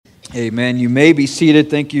Amen. You may be seated.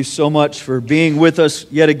 Thank you so much for being with us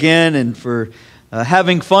yet again and for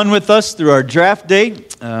having fun with us through our draft day.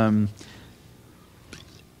 I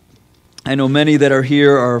know many that are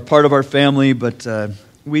here are part of our family, but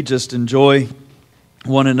we just enjoy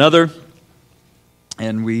one another,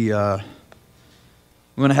 and we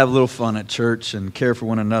want to have a little fun at church and care for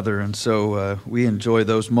one another, and so we enjoy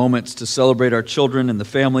those moments to celebrate our children and the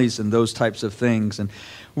families and those types of things. And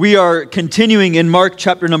we are continuing in Mark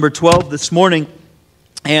chapter number 12 this morning.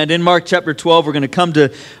 And in Mark chapter 12, we're going to come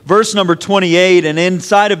to verse number 28. And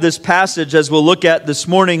inside of this passage, as we'll look at this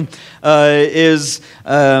morning, is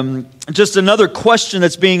just another question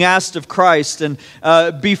that's being asked of Christ. And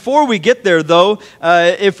before we get there, though,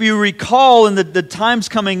 if you recall in the times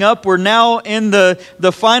coming up, we're now in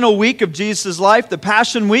the final week of Jesus' life, the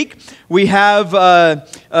Passion Week. We have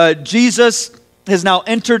Jesus has now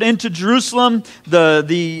entered into Jerusalem.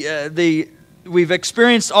 We've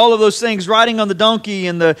experienced all of those things, riding on the donkey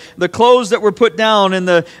and the clothes that were put down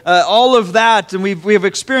and all of that. And we have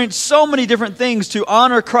experienced so many different things to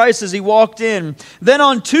honor Christ as He walked in. Then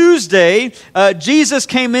on Tuesday, Jesus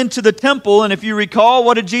came into the temple. And if you recall,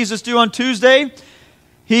 what did Jesus do on Tuesday?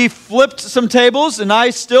 He flipped some tables. And I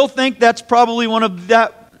still think that's probably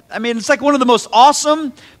it's like one of the most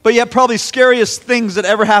awesome, but yet probably scariest things that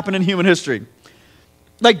ever happened in human history.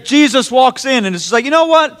 Like Jesus walks in and it's just like, you know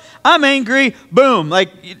what? I'm angry. Boom.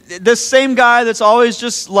 Like this same guy that's always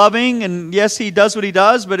just loving, and yes, he does what he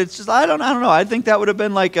does, but it's just, I don't know. I think that would have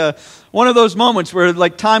been like one of those moments where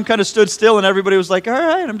like time kind of stood still and everybody was like, all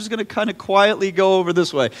right, I'm just going to kind of quietly go over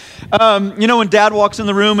this way. When Dad walks in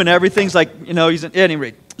the room and everything's like, he's at any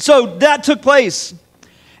rate. So that took place.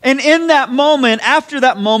 And in that moment, after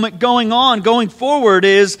that moment, going forward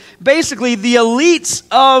is basically the elites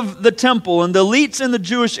of the temple and the elites in the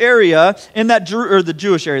Jewish area,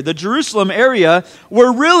 the Jerusalem area,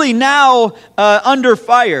 were really now under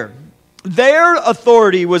fire. Their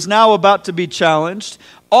authority was now about to be challenged.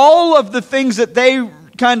 All of the things that they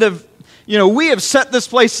kind of, we have set this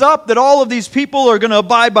place up, that all of these people are going to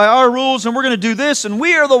abide by our rules, and we're going to do this, and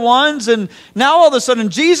we are the ones. And now all of a sudden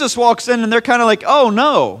Jesus walks in, and they're kind of like, oh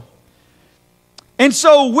no. And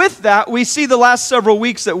so with that, we see the last several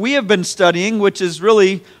weeks that we have been studying, which is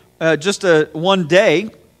really just one day,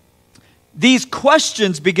 these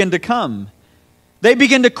questions begin to come. They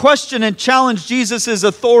begin to question and challenge Jesus'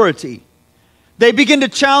 authority. They begin to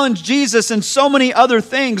challenge Jesus in so many other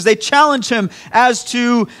things. They challenge Him as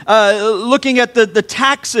to looking at the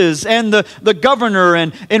taxes and the governor,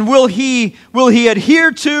 and will he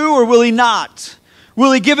adhere to or will he not?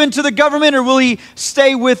 Will he give in to the government or will he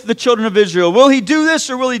stay with the children of Israel? Will he do this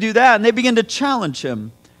or will he do that? And they begin to challenge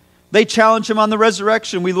Him. They challenge Him on the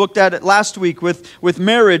resurrection. We looked at it last week with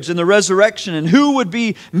marriage and the resurrection and who would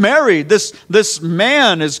be married. This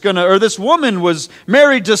woman was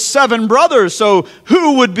married to 7 brothers. So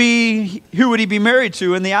who would he be married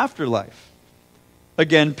to in the afterlife?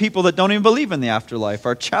 Again, people that don't even believe in the afterlife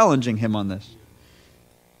are challenging Him on this.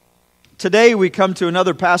 Today we come to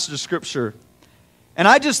another passage of Scripture. And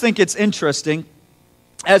I just think it's interesting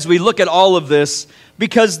as we look at all of this,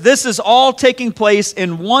 because this is all taking place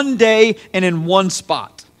in one day and in one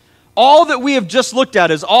spot. All that we have just looked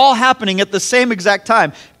at is all happening at the same exact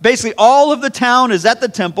time. Basically, all of the town is at the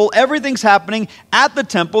temple. Everything's happening at the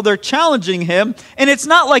temple. They're challenging Him. And it's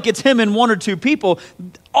not like it's Him and 1 or 2 people.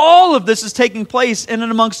 All of this is taking place in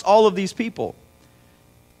and amongst all of these people.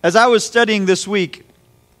 As I was studying this week,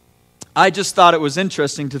 I just thought it was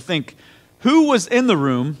interesting to think, who was in the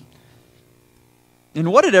room and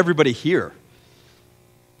what did everybody hear?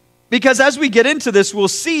 Because as we get into this, we'll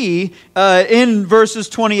see in verses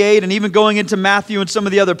 28 and even going into Matthew and some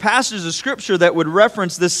of the other passages of Scripture that would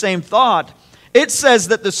reference this same thought, it says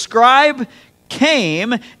that the scribe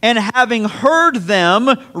came and having heard them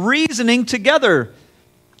reasoning together.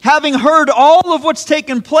 Having heard all of what's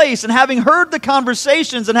taken place and having heard the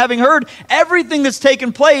conversations and having heard everything that's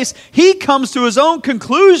taken place, he comes to his own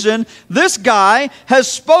conclusion. This guy has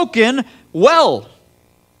spoken well.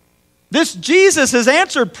 This Jesus has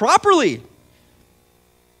answered properly.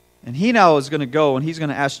 And he now is going to go and he's going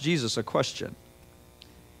to ask Jesus a question.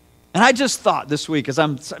 And I just thought this week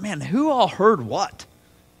who all heard what?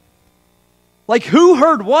 Like who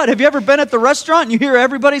heard what? Have you ever been at the restaurant and you hear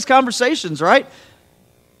everybody's conversations, right?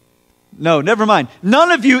 No, never mind.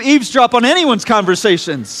 None of you eavesdrop on anyone's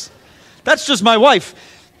conversations. That's just my wife.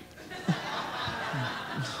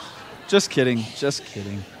 Just kidding.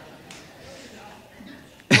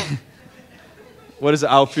 What is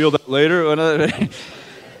it? I'll feel that later.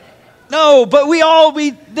 No, but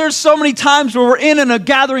there's so many times where we're in a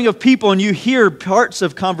gathering of people and you hear parts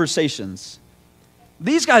of conversations.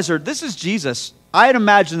 This is Jesus. I'd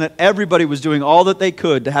imagine that everybody was doing all that they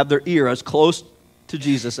could to have their ear as close to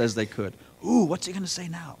Jesus as they could. Ooh, what's he going to say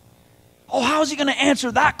now? Oh, how is he going to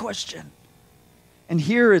answer that question? And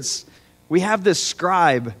here we have this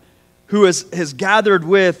scribe who has gathered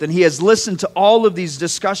with, and he has listened to all of these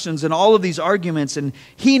discussions and all of these arguments, and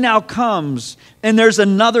he now comes, and there's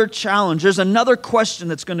another challenge. There's another question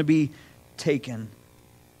that's going to be taken.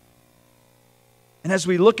 And as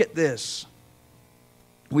we look at this,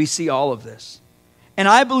 we see all of this. And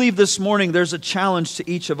I believe this morning there's a challenge to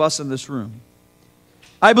each of us in this room.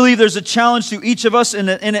 I believe there's a challenge to each of us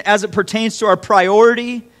as it pertains to our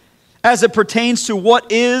priority, as it pertains to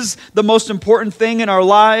what is the most important thing in our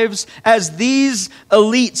lives, as these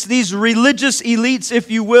elites, these religious elites, if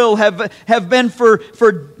you will, have been for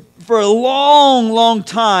a long, long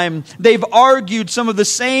time. They've argued some of the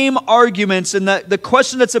same arguments, and the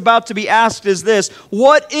question that's about to be asked is this: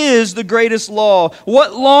 what is the greatest law?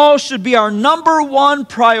 What law should be our number one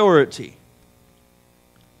priority?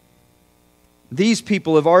 These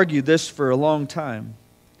people have argued this for a long time.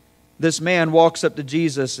 This man walks up to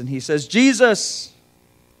Jesus and he says, Jesus,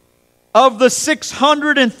 of the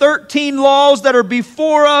 613 laws that are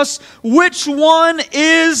before us, which one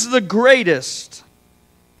is the greatest?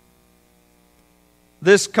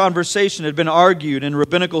 This conversation had been argued in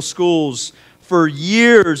rabbinical schools for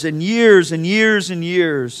years and years and years and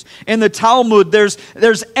years. In the Talmud, there's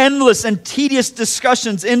endless and tedious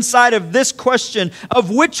discussions inside of this question of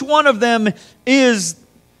which one of them is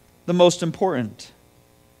the most important.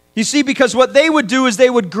 You see, because what they would do is they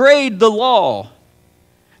would grade the law.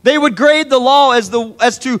 They would grade the law as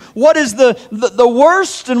to what is the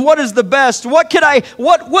worst and what is the best. What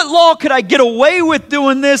law could I get away with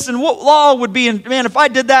doing this, and what law would be, man, if I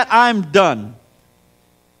did that, I'm done.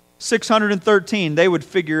 613, they would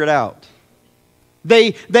figure it out.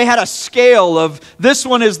 They had a scale of this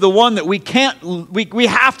one is the one that we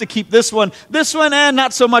have to keep this one. This one,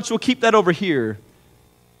 not so much, we'll keep that over here.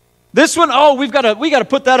 This one, we got to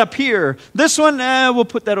put that up here. This one, we'll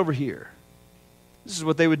put that over here. This is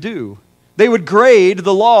what they would do. They would grade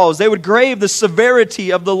the laws. They would grade the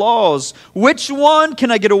severity of the laws. Which one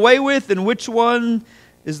can I get away with, and which one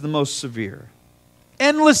is the most severe?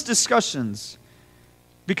 Endless discussions.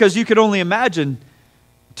 Because you could only imagine,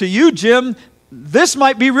 to you, Jim, this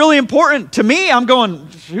might be really important. To me, I'm going,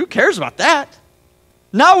 who cares about that?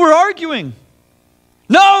 Now we're arguing.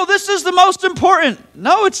 No, this is the most important.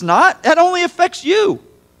 No, it's not. That only affects you.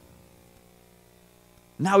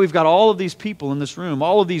 Now we've got all of these people in this room,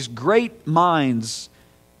 all of these great minds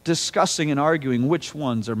discussing and arguing which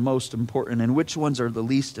ones are most important and which ones are the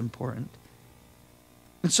least important.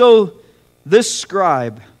 And so this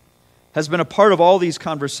scribe has been a part of all these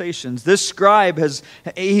conversations. This scribe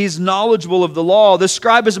he's knowledgeable of the law. This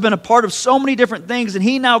scribe has been a part of so many different things, and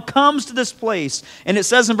he now comes to this place. And it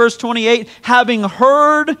says in verse 28, having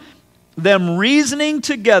heard them reasoning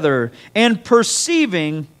together and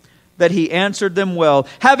perceiving that he answered them well.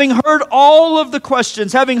 Having heard all of the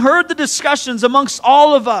questions, having heard the discussions amongst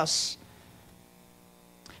all of us,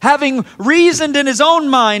 having reasoned in his own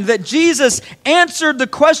mind that Jesus answered the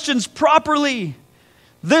questions properly,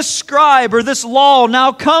 this scribe or this lawyer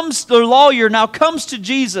now comes to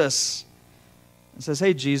Jesus and says,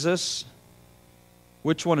 hey, Jesus,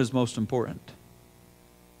 which one is most important?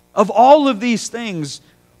 Of all of these things,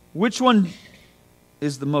 which one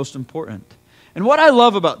is the most important? And what I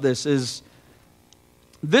love about this is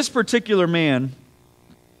this particular man,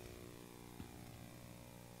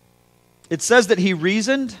 it says that he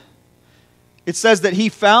reasoned. It says that he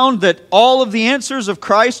found that all of the answers of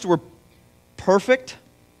Christ were perfect.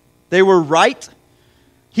 They were right.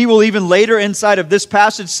 He will even later inside of this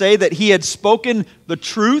passage say that he had spoken the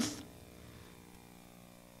truth.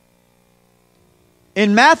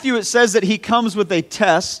 In Matthew it says that he comes with a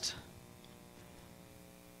test.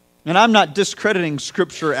 And I'm not discrediting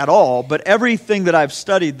Scripture at all, but everything that I've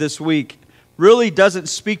studied this week really doesn't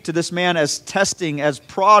speak to this man as testing, as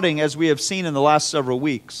prodding, as we have seen in the last several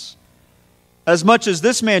weeks. As much as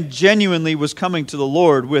this man genuinely was coming to the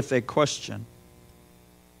Lord with a question.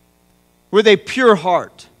 With a pure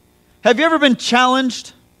heart. Have you ever been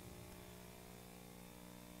challenged?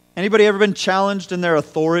 Anybody ever been challenged in their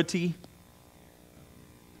authority?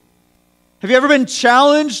 Have you ever been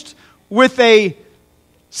challenged with a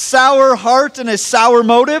sour heart and a sour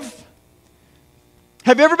motive?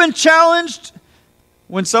 Have you ever been challenged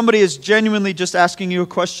when somebody is genuinely just asking you a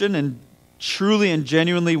question and truly and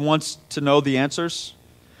genuinely wants to know the answers?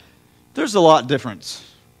 There's a lot difference.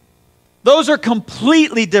 Those are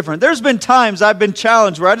completely different. There's been times I've been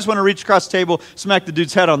challenged where I just want to reach across the table, smack the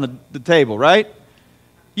dude's head on the table, right?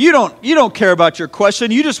 You don't care about your question.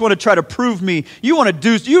 You just want to try to prove me. You want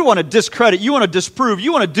to discredit, you want to disprove,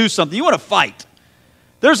 you want to do something, you want to fight.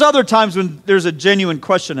 There's other times when there's a genuine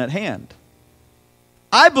question at hand.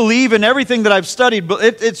 I believe in everything that I've studied, but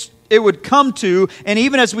it would come to, and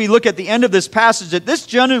even as we look at the end of this passage, that this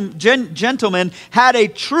gentleman had a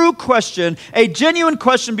true question, a genuine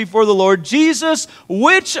question before the Lord. Jesus,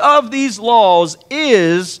 which of these laws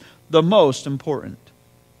is the most important?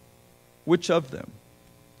 Which of them?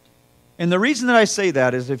 And the reason that I say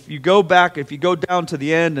that is if you go down to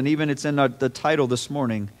the end, and even it's in the title this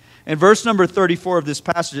morning, in verse number 34 of this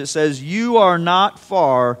passage, it says, "You are not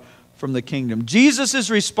far from the kingdom."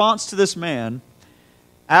 Jesus' response to this man,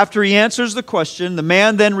 after he answers the question, the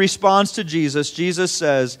man then responds to Jesus. Jesus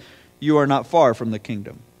says, "You are not far from the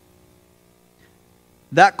kingdom."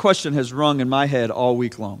 That question has rung in my head all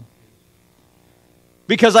week long,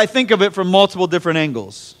 because I think of it from multiple different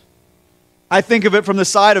angles. I think of it from the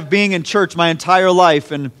side of being in church my entire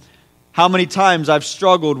life and how many times I've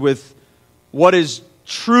struggled with what is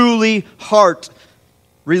truly heart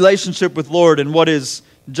relationship with Lord and what is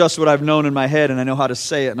just what I've known in my head, and I know how to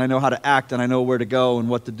say it, and I know how to act, and I know where to go and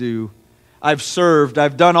what to do. I've served,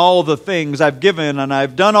 I've done all the things, I've given, and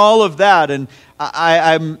I've done all of that, and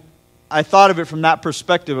I thought of it from that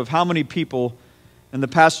perspective of how many people in the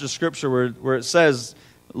passage of Scripture where it says,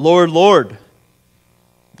 "Lord, Lord,"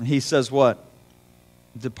 and he says what?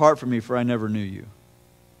 "Depart from me, for I never knew you."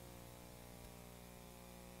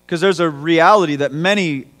 Because there's a reality that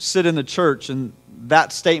many sit in the church and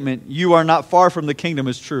that statement, "You are not far from the kingdom,"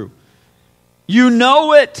 is true. You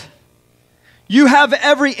know it. You have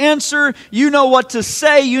every answer. You know what to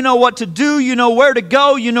say. You know what to do. You know where to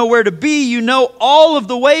go. You know where to be. You know all of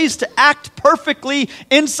the ways to act perfectly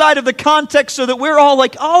inside of the context so that we're all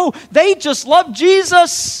like, "Oh, they just love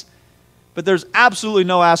Jesus." But there's absolutely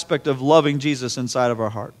no aspect of loving Jesus inside of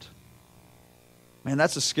our heart. Man,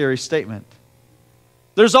 that's a scary statement.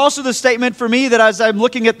 There's also the statement for me that as I'm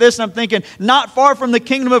looking at this and I'm thinking, not far from the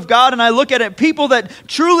kingdom of God, and I look at it, people that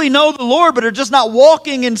truly know the Lord but are just not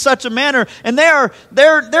walking in such a manner, and they're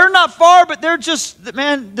not far, but they're just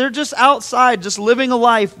outside, just living a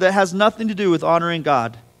life that has nothing to do with honoring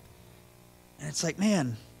God. And it's like,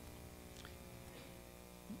 man,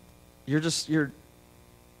 you're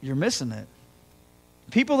missing it.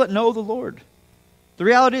 People that know the Lord. The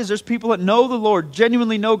reality is there's people that know the Lord,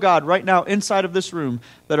 genuinely know God right now inside of this room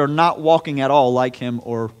that are not walking at all like Him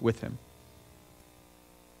or with Him.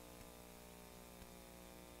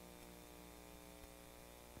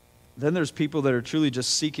 Then there's people that are truly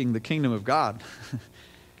just seeking the kingdom of God.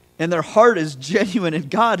 And their heart is genuine in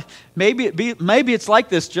God. Maybe it's like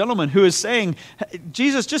this gentleman who is saying,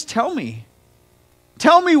 "Jesus, just tell me.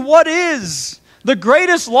 Tell me what is the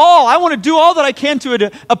greatest law. I want to do all that I can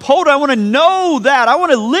to uphold it. I want to know that. I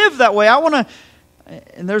want to live that way.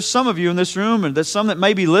 And there's some of you in this room, and there's some that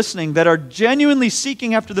may be listening, that are genuinely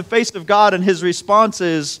seeking after the face of God, and His response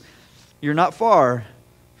is, "You're not far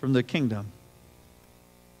from the kingdom."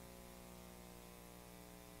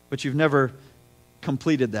 But you've never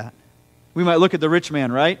completed that. We might look at the rich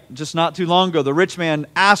man, right? Just not too long ago, the rich man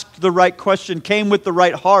asked the right question, came with the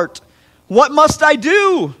right heart. "What must I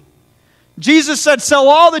do?" Jesus said, "Sell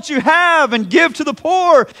all that you have and give to the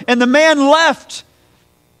poor." And the man left,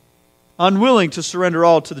 unwilling to surrender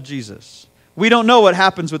all to Jesus. We don't know what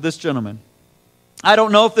happens with this gentleman. I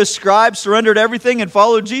don't know if this scribe surrendered everything and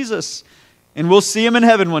followed Jesus, and we'll see him in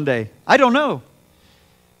heaven one day. I don't know.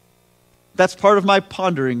 That's part of my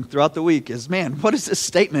pondering throughout the week is, man, what is this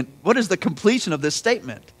statement? What is the completion of this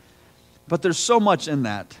statement? But there's so much in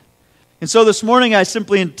that. And so this morning I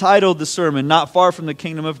simply entitled the sermon, "Not Far from the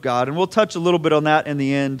Kingdom of God," and we'll touch a little bit on that in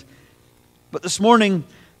the end. But this morning,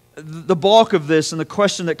 the bulk of this and the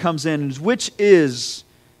question that comes in is, which is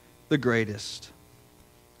the greatest?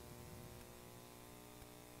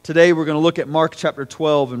 Today we're going to look at Mark chapter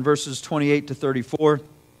 12 and verses 28 to 34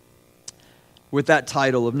 with that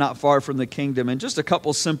title of "Not Far from the Kingdom," and just a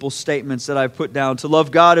couple simple statements that I've put down. To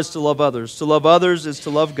love God is to love others. To love others is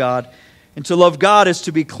to love God. And to love God is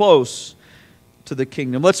to be close to the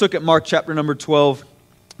kingdom. Let's look at Mark chapter number 12,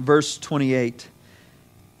 verse 28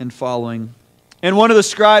 and following. "And one of the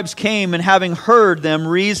scribes came, and having heard them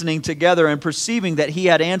reasoning together, and perceiving that he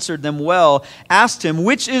had answered them well, asked him,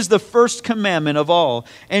 'Which is the first commandment of all?'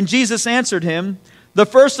 And Jesus answered him, 'The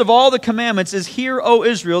first of all the commandments is, Hear, O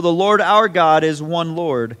Israel, the Lord our God is one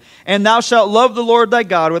Lord. And thou shalt love the Lord thy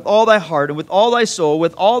God with all thy heart, and with all thy soul,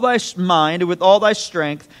 with all thy mind, and with all thy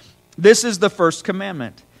strength. This is the first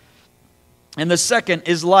commandment. And the second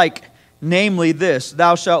is like, namely this,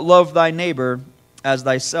 Thou shalt love thy neighbor as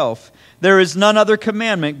thyself. There is none other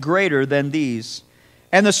commandment greater than these.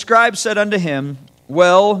 And the scribe said unto him,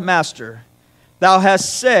 Well, master, thou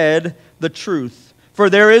hast said the truth. For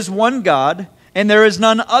there is one God, and there is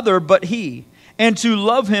none other but He. And to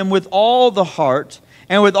love Him with all the heart,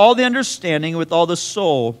 and with all the understanding, with all the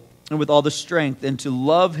soul, and with all the strength, and to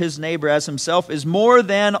love his neighbor as himself is more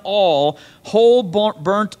than all whole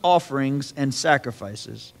burnt offerings and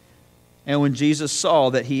sacrifices. And when Jesus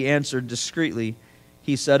saw that he answered discreetly,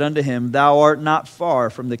 he said unto him, Thou art not far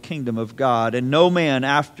from the kingdom of God. And no man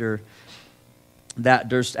after that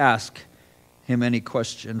durst ask him any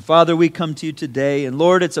question. Father, we come to you today, and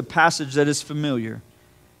Lord, it's a passage that is familiar.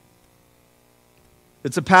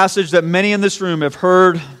 It's a passage that many in this room have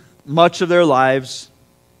heard much of their lives.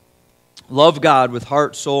 Love God with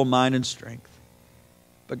heart, soul, mind, and strength.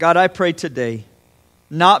 But God, I pray today,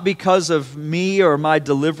 not because of me or my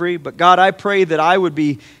delivery, but God, I pray that I would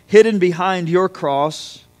be hidden behind your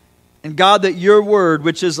cross. And God, that your word,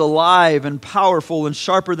 which is alive and powerful and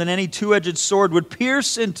sharper than any two-edged sword, would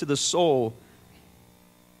pierce into the soul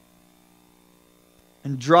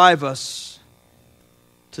and drive us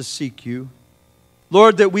to seek you.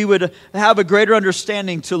 Lord, that we would have a greater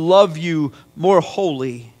understanding to love you more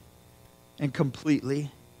wholly and completely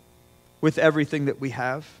with everything that we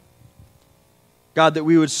have. God, that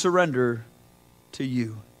we would surrender to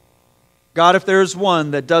you. God, if there is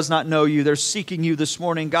one that does not know you, they're seeking you this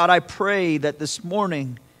morning. God, I pray that this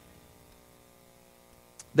morning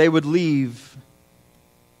they would leave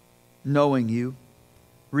knowing you,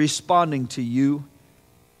 responding to you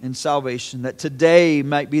in salvation, that today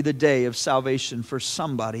might be the day of salvation for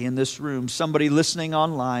somebody in this room, somebody listening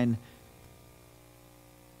online.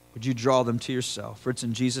 Would you draw them to yourself? For it's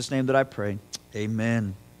in Jesus' name that I pray.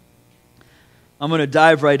 Amen. I'm going to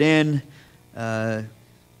dive right in.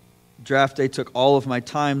 Draft day took all of my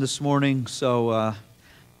time this morning, so I'm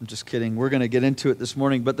just kidding. We're going to get into it this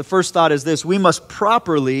morning. But the first thought is this: we must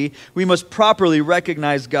properly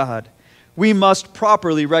recognize God. We must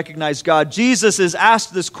properly recognize God. Jesus is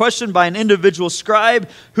asked this question by an individual scribe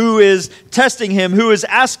who is testing him, who is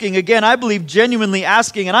asking, again, I believe genuinely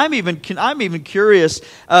asking, and I'm even curious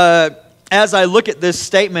as I look at this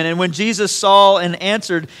statement. And when Jesus saw and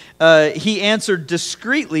answered, he answered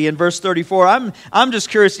discreetly in verse 34. I'm just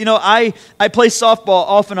curious. You know, I play softball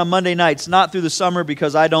often on Monday nights, not through the summer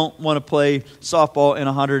because I don't want to play softball in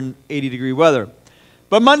 180-degree weather.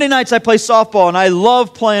 But Monday nights I play softball, and I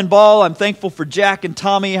love playing ball. I'm thankful for Jack and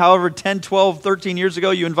Tommy. However, 10, 12, 13 years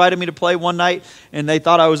ago, you invited me to play one night, and they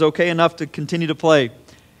thought I was okay enough to continue to play.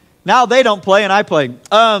 Now they don't play, and I play.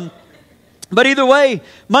 But either way,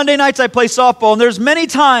 Monday nights I play softball, and there's many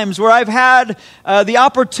times where I've had the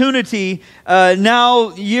opportunity,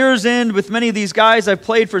 now years in with many of these guys. I've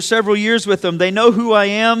played for several years with them. They know who I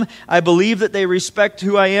am. I believe that they respect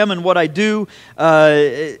who I am and what I do.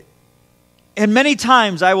 And many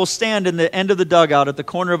times I will stand in the end of the dugout, at the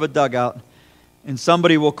corner of a dugout, and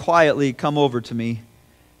somebody will quietly come over to me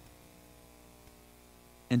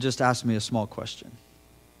and just ask me a small question.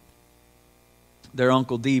 Their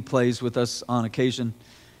Uncle D plays with us on occasion.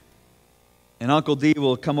 And Uncle D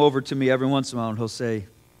will come over to me every once in a while and he'll say,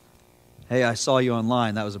 Hey, I saw you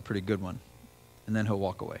online. That was a pretty good one. And then he'll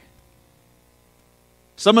walk away.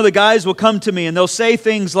 Some of the guys will come to me and they'll say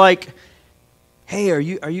things like, Hey, are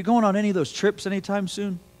you going on any of those trips anytime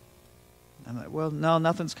soon? I'm like, well, no,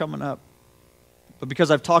 nothing's coming up. But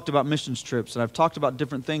because I've talked about missions trips and I've talked about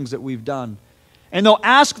different things that we've done. And they'll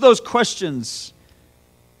ask those questions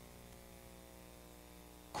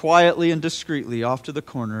quietly and discreetly off to the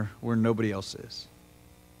corner where nobody else is.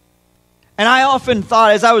 And I often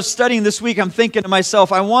thought, as I was studying this week, I'm thinking to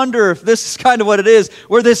myself, I wonder if this is kind of what it is,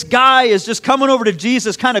 where this guy is just coming over to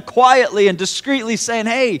Jesus kind of quietly and discreetly saying,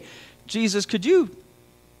 Hey, Jesus, could you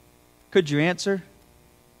answer?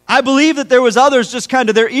 I believe that there was others just kind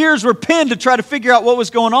of, their ears were pinned to try to figure out what was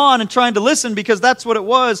going on and trying to listen because that's what it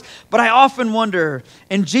was. But I often wonder,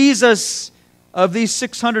 and Jesus, of these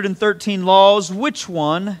 613 laws, which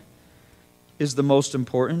one is the most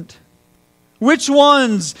important? Which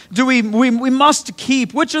ones do we must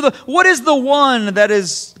keep? What is the one that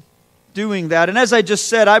is doing that? And as I just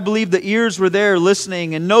said, I believe the ears were there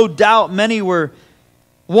listening, and no doubt many were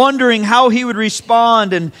wondering how he would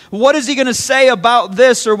respond and what is he going to say about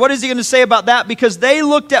this or what is he going to say about that, because they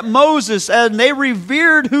looked at Moses and they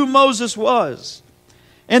revered who Moses was.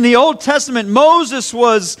 In the Old Testament, Moses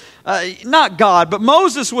was not God, but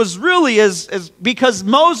Moses was really because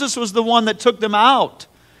Moses was the one that took them out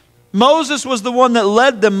Moses was the one that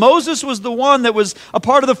led them. Moses was the one that was a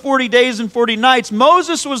part of the 40 days and 40 nights.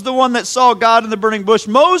 Moses was the one that saw God in the burning bush.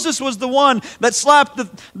 Moses was the one that slapped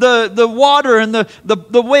the water and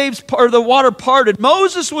the waves, or the water parted.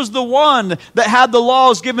 Moses was the one that had the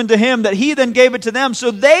laws given to him, that he then gave it to them. So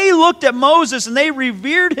they looked at Moses and they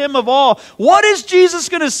revered him of all. What is Jesus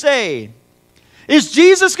going to say? Is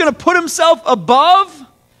Jesus going to put himself above?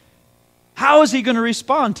 How is he going to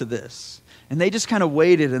respond to this? And they just kind of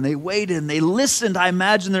waited and they listened. I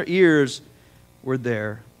imagine their ears were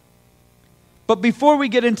there. But before we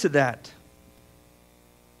get into that,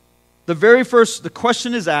 the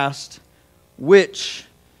question is asked, which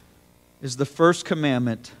is the first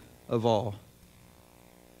commandment of all?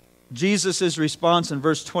 Jesus' response in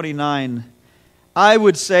verse 29, I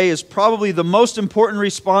would say, is probably the most important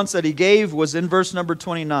response that he gave was in verse number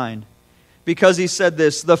 29. Because he said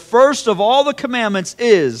this, the first of all the commandments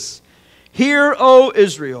is, Hear, O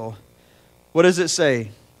Israel. What does it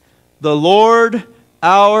say? The Lord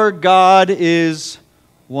our God is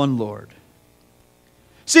one Lord.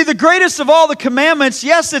 See, the greatest of all the commandments,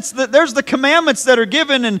 yes, there's the commandments that are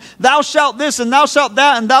given, and thou shalt this, and thou shalt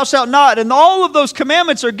that, and thou shalt not, and all of those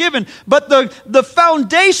commandments are given. But the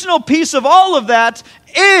foundational piece of all of that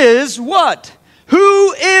is what?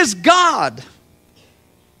 Who is God?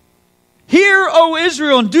 Hear, O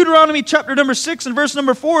Israel, in Deuteronomy chapter number 6 and verse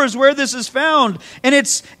number 4 is where this is found. And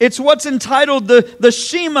it's what's entitled the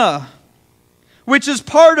Shema, which is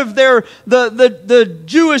part of the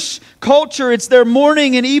Jewish culture. It's their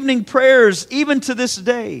morning and evening prayers, even to this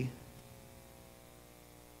day.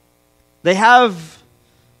 They have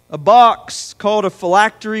a box called a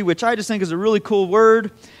phylactery, which I just think is a really cool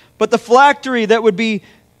word. But the phylactery that would be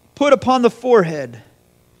put upon the forehead.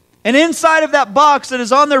 And inside of that box that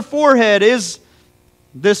is on their forehead is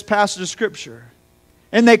this passage of Scripture.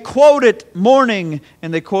 And they quote it morning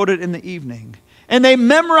and they quote it in the evening. And they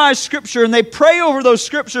memorize Scripture and they pray over those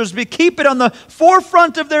Scriptures. They keep it on the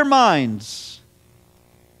forefront of their minds.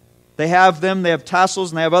 They have tassels,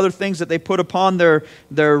 and they have other things that they put upon their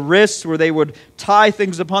wrists, where they would tie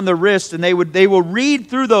things upon their wrist, and they will read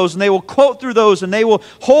through those, and they will quote through those, and they will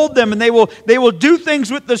hold them, and they will do things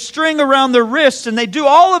with the string around their wrists, and they do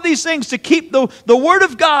all of these things to keep the Word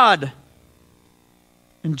of God.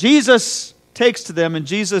 And Jesus takes to them, and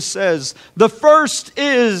Jesus says, the first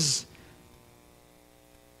is,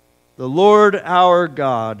 the Lord our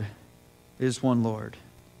God is one Lord.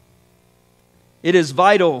 It is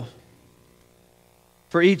vital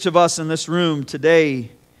for each of us in this room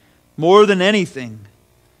today, more than anything,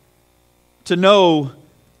 to know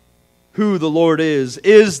who the Lord is.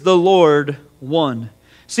 Is the Lord one?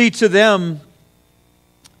 See, to them,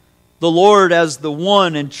 the Lord as the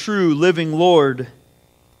one and true living Lord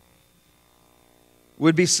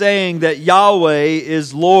would be saying that Yahweh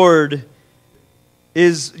is Lord,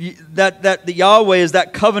 is that the Yahweh is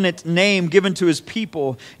that covenant name given to His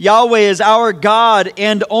people. Yahweh is our God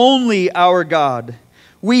and only our God.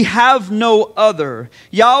 We have no other.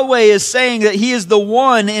 Yahweh is saying that He is the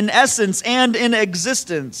one in essence and in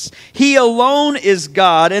existence. He alone is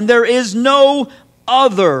God, and there is no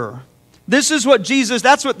other. This is what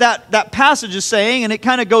that's what that passage is saying, and it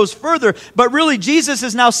kind of goes further. But really, Jesus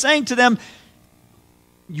is now saying to them,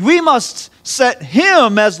 we must set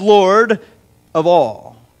Him as Lord of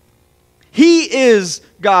all. He is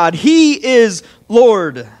God. He is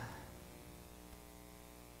Lord.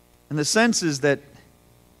 And the sense is that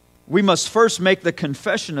we must first make the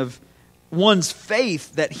confession of one's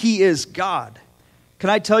faith that He is God. Can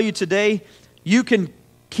I tell you today, you can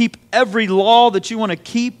keep every law that you want to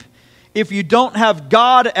keep. If you don't have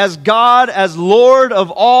God as Lord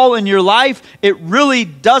of all in your life, it really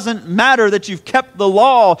doesn't matter that you've kept the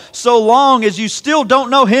law so long as you still don't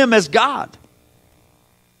know Him as God.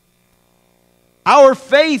 Our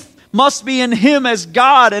faith must be in Him as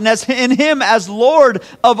God and in Him as Lord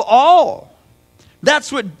of all.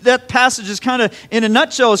 That's what that passage is kind of, in a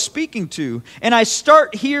nutshell, is speaking to. And I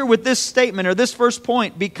start here with this statement, or this first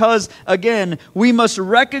point, because, again, we must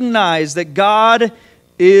recognize that God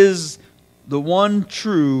is the one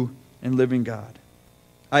true and living God.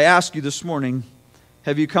 I ask you this morning,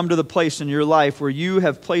 have you come to the place in your life where you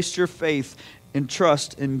have placed your faith and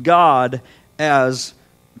trust in God as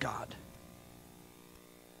God?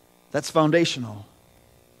 That's foundational.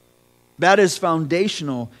 That is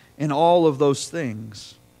foundational in all of those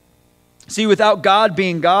things. See, without God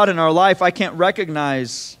being God in our life, I can't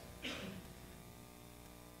recognize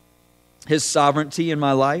His sovereignty in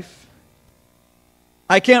my life.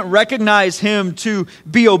 I can't recognize Him to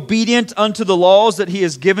be obedient unto the laws that He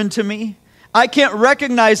has given to me. I can't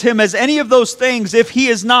recognize Him as any of those things if He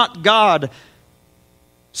is not God.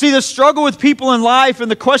 See, the struggle with people in life and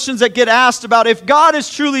the questions that get asked about if God is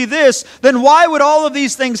truly this, then why would all of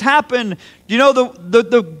these things happen? You know,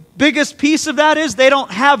 the biggest piece of that is they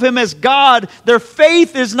don't have Him as God. Their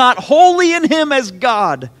faith is not wholly in Him as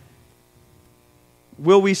God.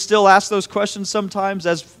 Will we still ask those questions sometimes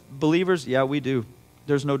as believers? Yeah, we do.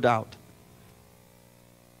 There's no doubt.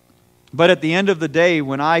 But at the end of the day,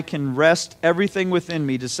 when I can rest everything within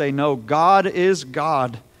me to say, no, God is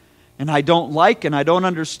God, and I don't like and I don't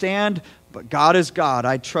understand, but God is God.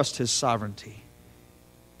 I trust His sovereignty.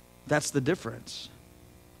 That's the difference.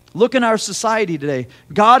 Look in our society today.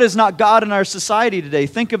 God is not God in our society today.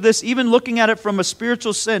 Think of this, even looking at it from a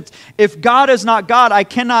spiritual sense. If God is not God, I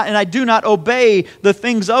cannot and I do not obey the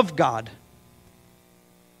things of God.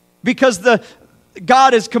 Because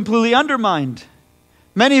God is completely undermined.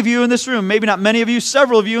 Many of you in this room, maybe not many of you,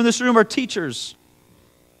 several of you in this room are teachers.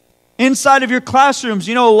 Inside of your classrooms,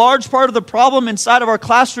 you know, a large part of the problem inside of our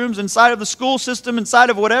classrooms, inside of the school system, inside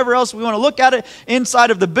of whatever else we want to look at it, inside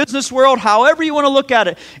of the business world, however you want to look at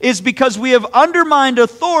it, is because we have undermined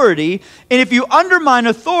authority. And if you undermine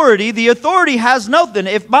authority, the authority has nothing.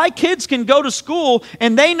 If my kids can go to school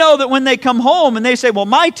and they know that when they come home and they say, well,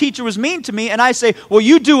 my teacher was mean to me, and I say, well,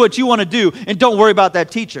 you do what you want to do and don't worry about that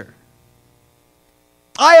teacher.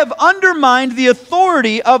 I have undermined the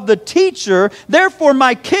authority of the teacher, therefore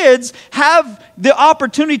my kids have the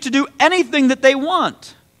opportunity to do anything that they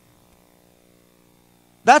want.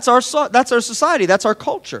 That's our society, that's our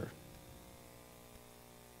culture.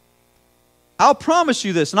 I'll promise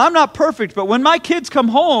you this, and I'm not perfect, but when my kids come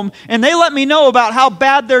home and they let me know about how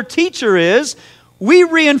bad their teacher is, we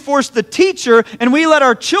reinforce the teacher and we let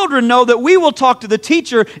our children know that we will talk to the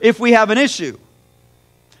teacher if we have an issue.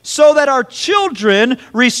 So that our children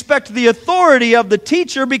respect the authority of the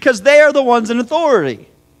teacher because they are the ones in authority.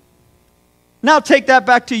 Now take that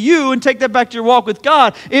back to you and take that back to your walk with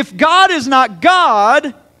God. If God is not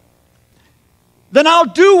God, then I'll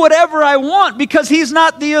do whatever I want because He's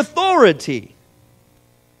not the authority.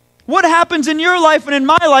 What happens in your life and in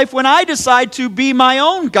my life when I decide to be my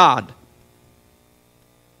own God?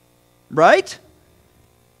 Right?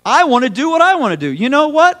 I want to do what I want to do. You know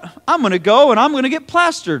what? I'm going to go and I'm going to get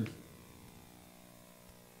plastered.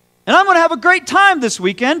 And I'm going to have a great time this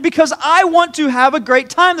weekend because I want to have a great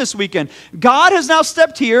time this weekend. God has now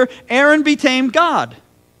stepped here. Aaron became God.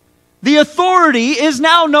 The authority is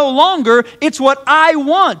now no longer, it's what I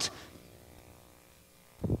want.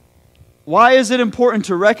 Why is it important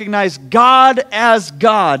to recognize God as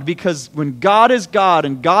God? Because when God is God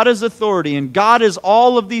and God is authority and God is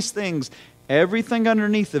all of these things, everything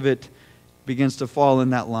underneath of it begins to fall in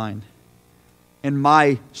that line. And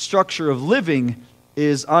my structure of living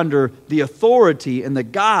is under the authority and the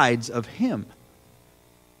guides of Him.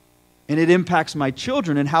 And it impacts my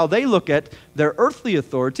children and how they look at their earthly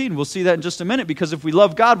authority. And we'll see that in just a minute, because if we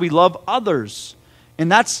love God, we love others.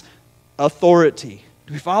 And that's authority.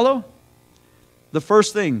 Do we follow? The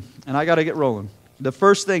first thing, and I got to get rolling. The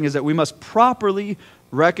first thing is that we must properly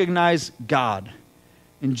recognize God.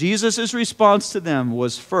 And Jesus' response to them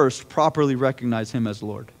was first, properly recognize Him as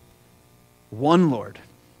Lord. One Lord.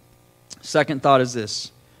 Second thought is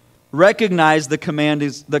this. Recognize the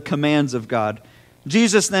commands of God.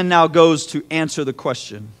 Jesus then now goes to answer the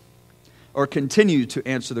question, or continue to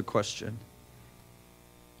answer the question.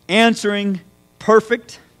 Answering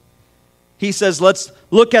perfect. He says, let's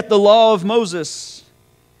look at the law of Moses,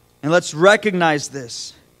 and let's recognize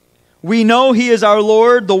this. We know He is our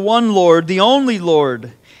Lord, the one Lord, the only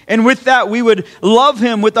Lord. And with that, we would love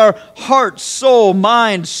Him with our heart, soul,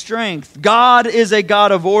 mind, strength. God is a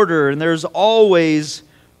God of order, and there's always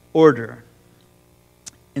order.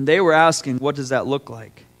 And they were asking, what does that look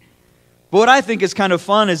like? But what I think is kind of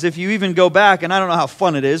fun is if you even go back, and I don't know how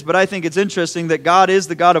fun it is, but I think it's interesting that God is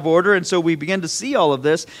the God of order, and so we begin to see all of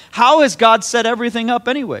this. How has God set everything up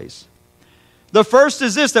anyways? The first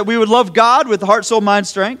is this, that we would love God with heart, soul, mind,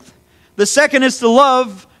 strength. The second is to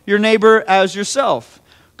love your neighbor as yourself.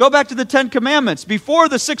 Go back to the 10 Commandments. Before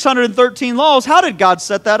the 613 laws, how did God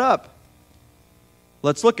set that up?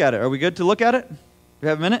 Let's look at it. Are we good to look at it? We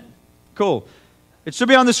have a minute? Cool. It should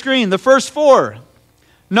be on the screen. The first 4.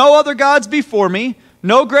 No other gods before me.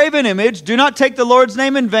 No graven image. Do not take the Lord's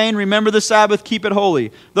name in vain. Remember the Sabbath. Keep it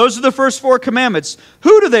holy. Those are the first 4 commandments.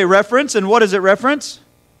 Who do they reference, and what does it reference?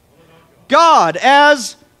 God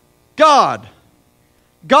as God.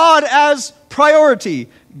 God as priority.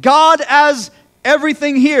 God as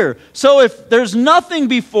everything here. So if there's nothing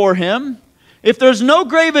before Him, If there's no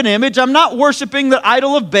graven image, I'm not worshiping the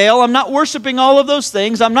idol of Baal. I'm not worshiping all of those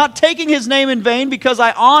things. I'm not taking his name in vain because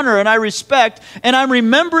I honor and I respect, and I'm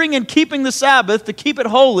remembering and keeping the Sabbath to keep it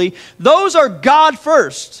holy. Those are God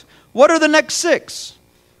first. What are the next 6?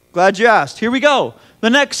 Glad you asked. Here we go.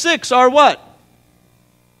 The next 6 are what?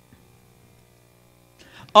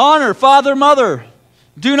 Honor father, mother.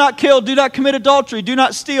 Do not kill. Do not commit adultery. Do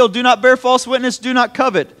not steal. Do not bear false witness. Do not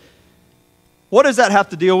covet. What does that have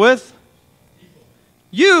to deal with?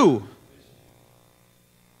 You.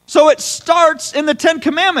 So it starts in the 10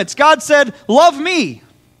 Commandments. God said, love me.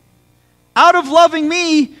 Out of loving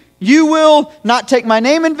me, you will not take my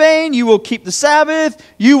name in vain. You will keep the Sabbath.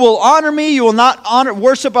 You will honor me. You will not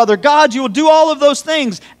worship other gods. You will do all of those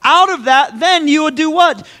things. Out of that, then you will do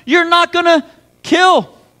what? You're not going to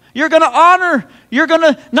kill. You're going to honor. You're going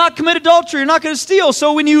to not commit adultery. You're not going to steal.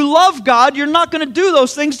 So when you love God, you're not going to do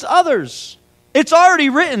those things to others. It's already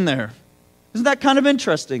written there. Isn't that kind of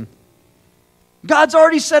interesting? God's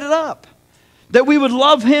already set it up that we would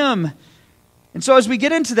love him. And so as we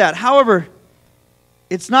get into that, however,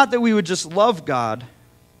 it's not that we would just love God,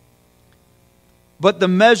 but the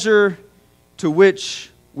measure to which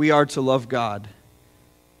we are to love God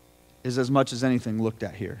is as much as anything looked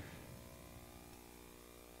at here.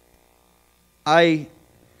 I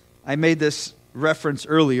made this reference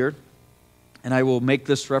earlier, and I will make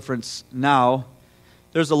this reference now.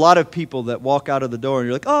 There's a lot of people that walk out of the door and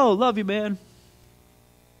you're like, oh, love you, man.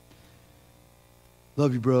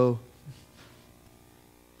 Love you, bro.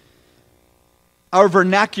 Our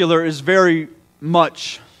vernacular is very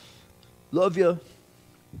much, love you.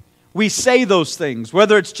 We say those things,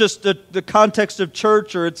 whether it's just the context of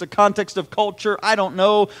church or it's a context of culture, I don't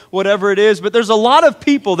know, whatever it is. But there's a lot of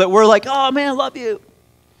people that we're like, oh, man, love you.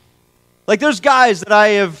 Like there's guys that I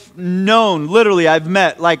have known, literally I've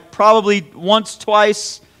met, like probably once,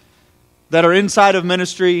 twice, that are inside of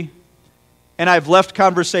ministry, and I've left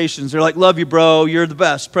conversations. They're like, love you, bro, you're the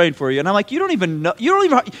best, praying for you. And I'm like, you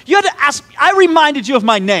had to ask, I reminded you of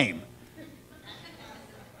my name.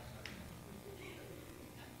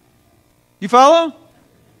 You follow?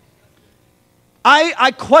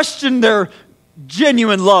 I question their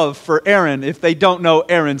genuine love for Aaron if they don't know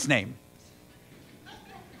Aaron's name.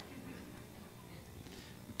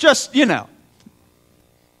 Just,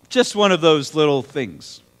 just one of those little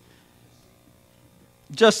things.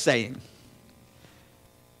 Just saying.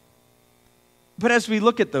 But as we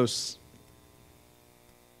look at those,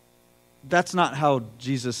 that's not how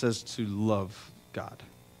Jesus says to love God.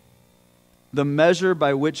 The measure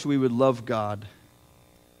by which we would love God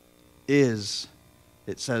is,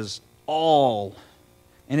 it says, all.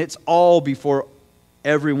 And it's all before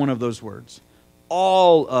every one of those words.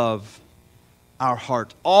 All of our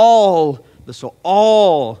heart, all the soul,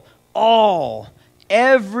 all,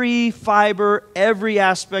 every fiber, every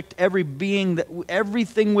aspect, every being,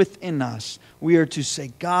 everything within us, we are to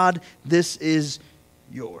say, God, this is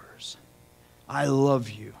yours. I love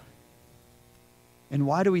you. And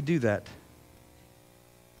why do we do that?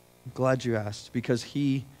 I'm glad you asked. Because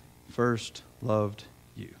he first loved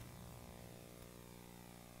you.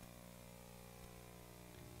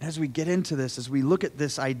 As we get into this, as we look at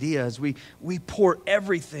this idea, as we pour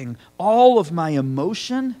everything, all of my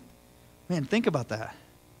emotion, man, think about that.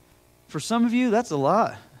 For some of you, that's a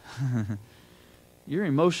lot. We're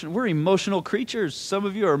emotional creatures. Some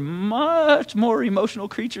of you are much more emotional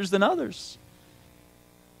creatures than others.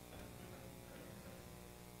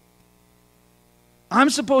 I'm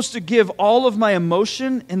supposed to give all of my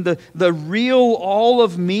emotion and the real all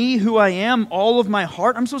of me, who I am, all of my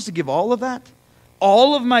heart. I'm supposed to give all of that.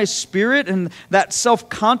 All of my spirit and that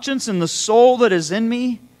self-conscience and the soul that is in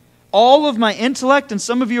me. All of my intellect, and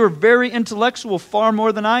some of you are very intellectual, far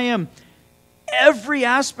more than I am. Every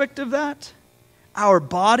aspect of that. Our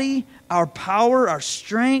body, our power, our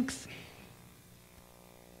strength.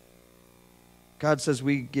 God says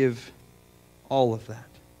we give all of that.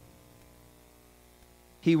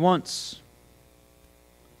 He wants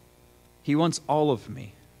all of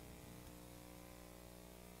me.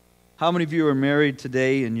 How many of you are married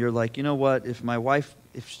today and you're like, you know what, if my wife,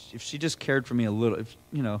 if she just cared for me a little,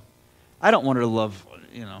 I don't want her to love,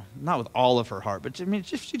 not with all of her heart, but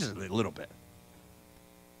if she just a little bit.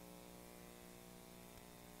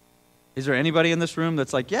 Is there anybody in this room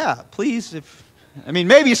that's like, yeah, please,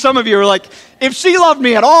 maybe some of you are like, if she loved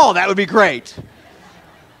me at all, that would be great.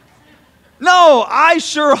 No, I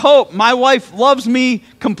sure hope my wife loves me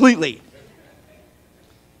completely.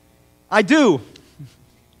 I do.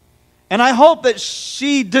 And I hope that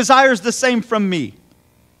she desires the same from me.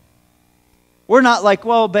 We're not like,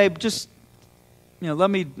 well, babe, just, let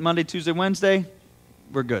me Monday, Tuesday, Wednesday,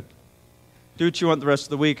 we're good. Do what you want the rest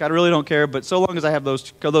of the week. I really don't care, but so long as I have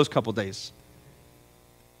those couple days.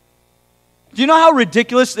 Do you know how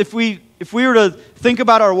ridiculous, if we were to think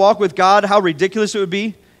about our walk with God, how ridiculous it would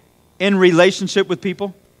be in relationship with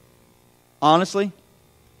people? Honestly.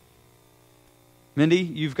 Mindy,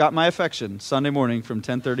 you've got my affection Sunday morning from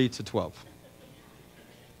 10:30 to 12.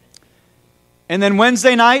 And then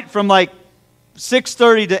Wednesday night from like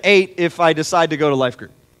 6:30 to 8 if I decide to go to life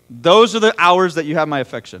group. Those are the hours that you have my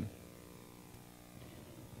affection.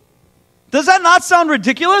 Does that not sound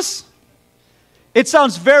ridiculous? It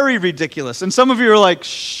sounds very ridiculous. And some of you are like,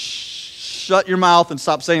 shut your mouth and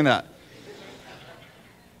stop saying that.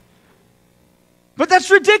 But that's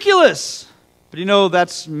ridiculous. But you know,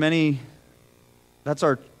 that's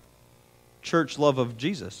our church love of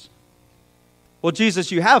Jesus. Well,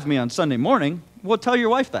 Jesus, you have me on Sunday morning. Well, tell your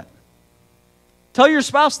wife that. Tell your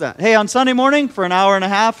spouse that. Hey, on Sunday morning for an hour and a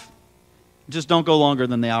half, just don't go longer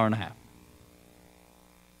than the hour and a half.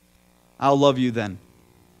 I'll love you then.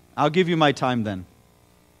 I'll give you my time then.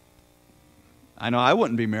 I know I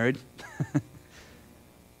wouldn't be married.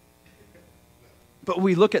 But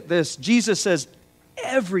we look at this. Jesus says,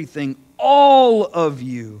 everything, all of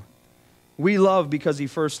you, we love because he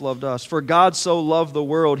first loved us. For God so loved the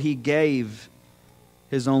world, he gave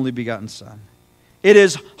his only begotten Son. It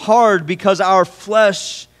is hard because our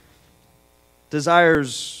flesh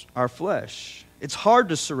desires our flesh. It's hard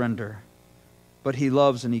to surrender, but he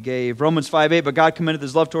loves and he gave. Romans 5:8, but God commended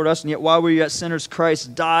his love toward us, and yet while we were yet sinners,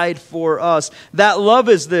 Christ died for us. That love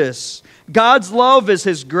is this. God's love is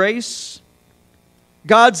his grace.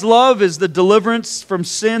 God's love is the deliverance from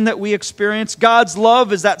sin that we experience. God's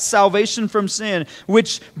love is that salvation from sin,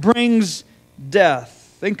 which brings death.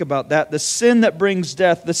 Think about that. The sin that brings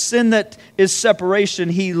death, the sin that is separation,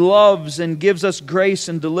 he loves and gives us grace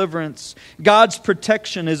and deliverance. God's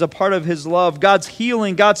protection is a part of his love. God's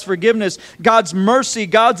healing, God's forgiveness, God's mercy,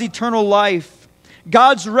 God's eternal life,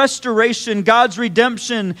 God's restoration, God's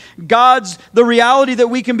redemption, the reality that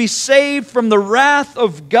we can be saved from the wrath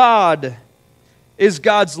of God is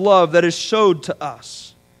God's love that is showed to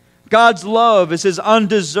us. God's love is his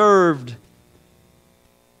undeserved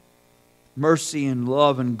mercy and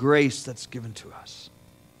love and grace that's given to us.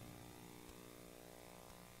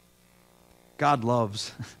 God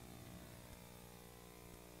loves.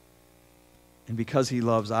 And because he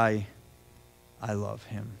loves, I love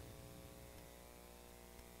him.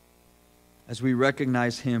 As we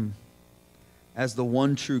recognize him as the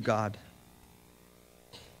one true God,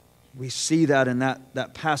 we see that in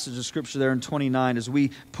that passage of Scripture there in 29, as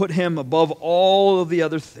we put him above all of the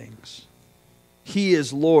other things. He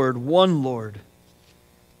is Lord, one Lord.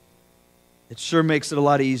 It sure makes it a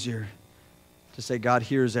lot easier to say, God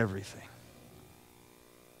hears everything.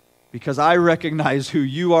 Because I recognize who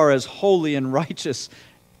you are as holy and righteous,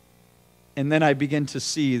 and then I begin to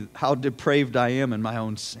see how depraved I am in my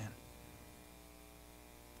own sin.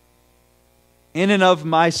 In and of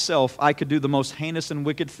myself, I could do the most heinous and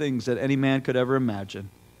wicked things that any man could ever imagine.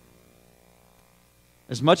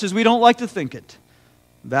 As much as we don't like to think it,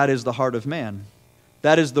 that is the heart of man.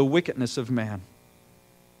 That is the wickedness of man.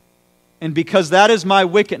 And because that is my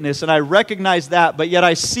wickedness, and I recognize that, but yet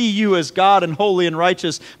I see you as God and holy and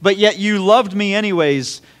righteous, but yet you loved me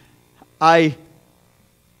anyways, I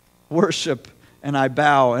worship and I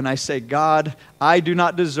bow and I say, God, I do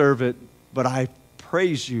not deserve it, but I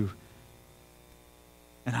praise you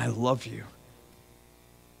and I love you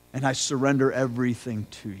and I surrender everything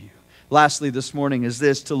to you. Lastly, this morning is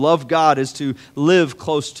this: to love God is to live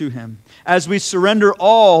close to him. As we surrender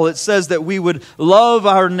all, it says that we would love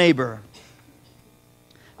our neighbor.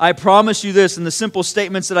 I promise you this in the simple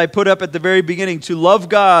statements that I put up at the very beginning: to love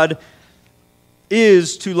God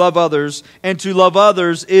is to love others, and to love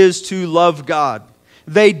others is to love God.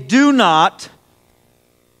 They do not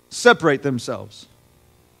separate themselves.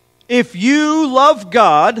 If you love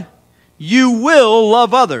God, you will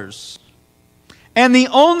love others. And the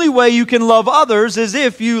only way you can love others is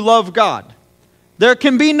if you love God. There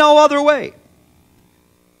can be no other way.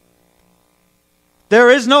 There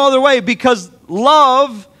is no other way, because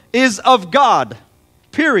love is of God.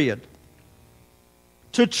 Period.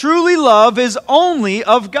 To truly love is only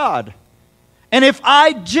of God. And if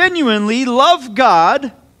I genuinely love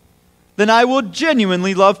God, then I will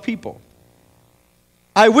genuinely love people.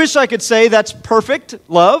 I wish I could say that's perfect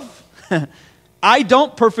love. I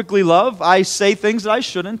don't perfectly love. I say things that I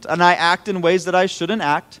shouldn't, and I act in ways that I shouldn't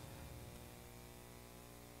act.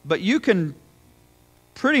 But you can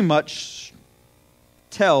pretty much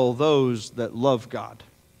tell those that love God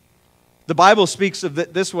The Bible speaks of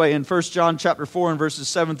it this way in 1 John chapter 4 and verses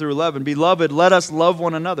 7 through 11. Beloved, let us love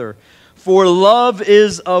one another. For love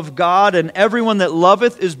is of God, and everyone that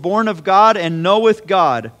loveth is born of God and knoweth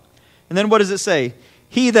God. And then what does it say?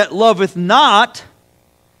 He that loveth not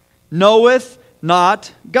knoweth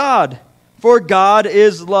not God, for God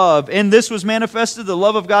is love. And this was manifested, the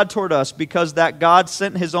love of God toward us, because that God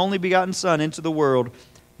sent His only begotten Son into the world,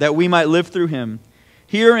 that we might live through Him.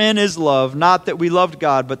 Herein is love, not that we loved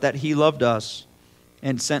God, but that He loved us,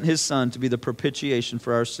 and sent His Son to be the propitiation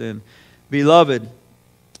for our sin. Beloved,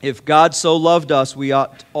 if God so loved us, we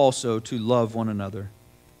ought also to love one another.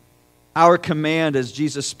 Our command, as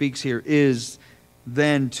Jesus speaks here, is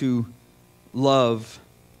then to love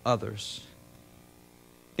others.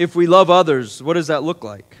 If we love others, what does that look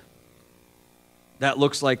like? That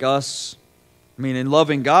looks like us, in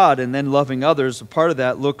loving God and then loving others. A part of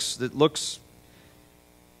that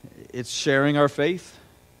it's sharing our faith.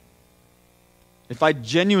 If I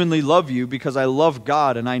genuinely love you because I love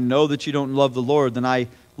God and I know that you don't love the Lord, then I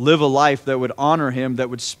live a life that would honor Him, that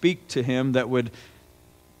would speak to Him, that would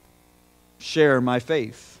share my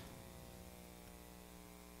faith.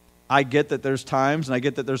 I get that there's times, and I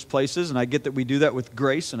get that there's places, and I get that we do that with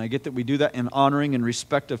grace, and I get that we do that in honoring and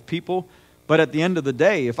respect of people. But at the end of the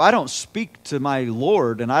day, if I don't speak to my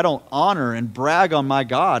Lord and I don't honor and brag on my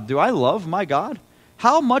God, do I love my God?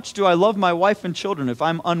 How much do I love my wife and children if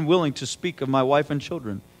I'm unwilling to speak of my wife and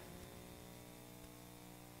children?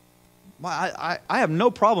 I have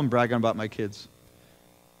no problem bragging about my kids.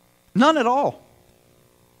 None at all.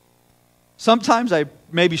 Sometimes I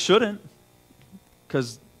maybe shouldn't,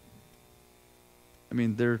 because,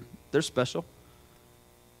 they're special.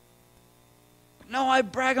 No, I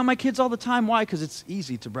brag on my kids all the time. Why? Because it's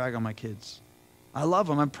easy to brag on my kids. I love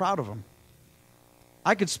them. I'm proud of them.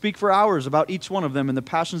 I could speak for hours about each one of them and the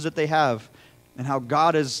passions that they have and how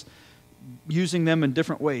God is using them in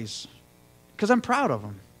different ways, because I'm proud of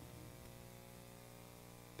them.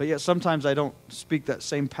 But yet sometimes I don't speak that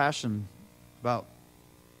same passion about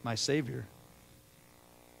my Savior.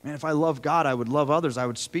 Man, if I love God, I would love others. I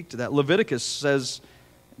would speak to that. Leviticus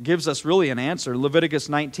gives us really an answer. Leviticus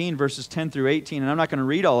 19, verses 10 through 18. And I'm not going to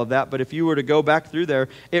read all of that, but if you were to go back through there,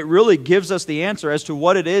 it really gives us the answer as to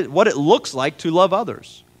what it looks like to love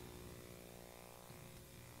others.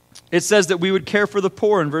 It says that we would care for the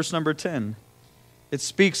poor in verse number 10. It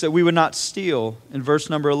speaks that we would not steal in verse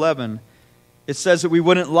number 11. It says that we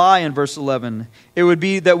wouldn't lie in verse 11. It would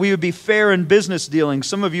be that we would be fair in business dealings.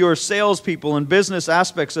 Some of you are salespeople in business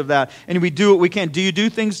aspects of that, and we do what we can. Do you do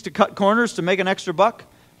things to cut corners to make an extra buck?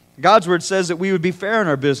 God's word says that we would be fair in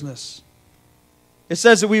our business. It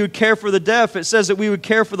says that we would care for the deaf. It says that we would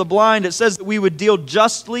care for the blind. It says that we would deal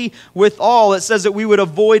justly with all. It says that we would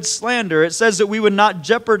avoid slander. It says that we would not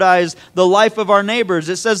jeopardize the life of our neighbors.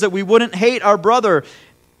 It says that we wouldn't hate our brother.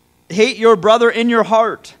 Hate your brother in your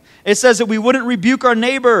heart. It says that we wouldn't rebuke our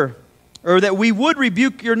neighbor, or that we would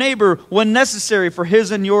rebuke your neighbor when necessary for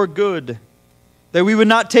his and your good. That we would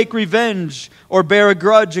not take revenge or bear a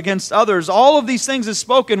grudge against others. All of these things is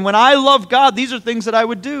spoken. When I love God, these are things that I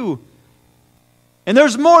would do. And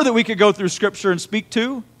there's more that we could go through Scripture and speak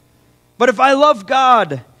to. But if I love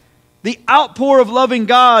God, the outpour of loving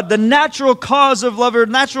God, the natural cause of love, or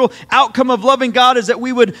natural outcome of loving God is that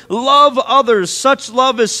we would love others. Such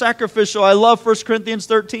love is sacrificial. I love 1 Corinthians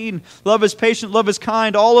 13. Love is patient, love is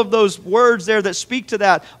kind. All of those words there that speak to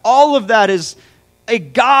that. All of that is a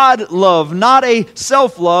God love, not a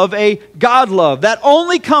self-love, a God love. That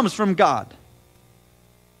only comes from God.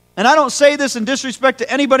 And I don't say this in disrespect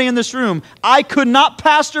to anybody in this room. I could not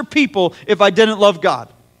pastor people if I didn't love God.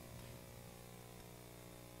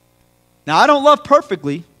 Now, I don't love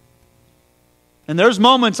perfectly. And there's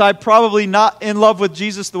moments I'm probably not in love with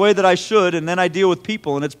Jesus the way that I should, and then I deal with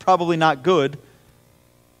people, and it's probably not good.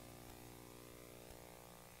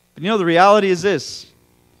 But the reality is this.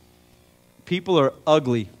 People are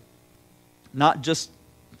ugly. Not just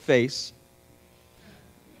face.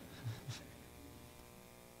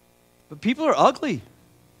 But people are ugly.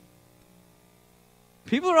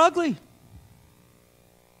 People are ugly.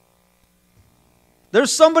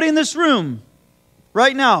 There's somebody in this room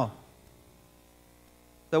right now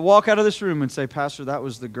that walk out of this room and say, Pastor, that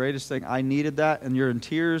was the greatest thing. I needed that, and you're in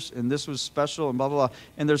tears, and this was special, and blah, blah, blah.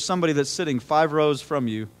 And there's somebody that's sitting 5 rows from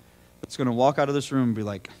you that's going to walk out of this room and be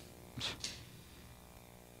like,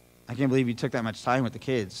 I can't believe you took that much time with the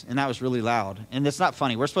kids, and that was really loud. And it's not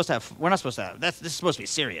funny. We're not supposed to have, this is supposed to be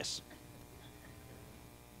serious.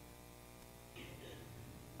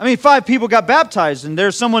 5 people got baptized, and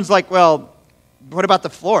there's someone's like, well, what about the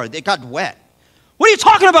floor? It got wet. What are you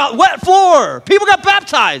talking about? Wet floor. People got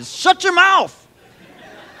baptized. Shut your mouth.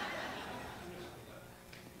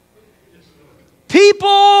 People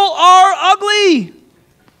are ugly.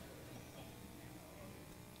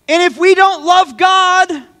 And if we don't love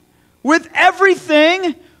God with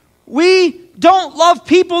everything, we don't love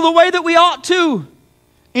people the way that we ought to.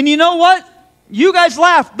 And you know what? You guys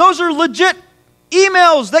laugh. Those are legit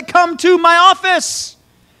emails that come to my office.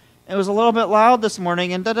 It was a little bit loud this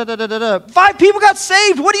morning and da-da-da-da-da. 5 people got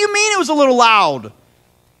saved. What do you mean it was a little loud?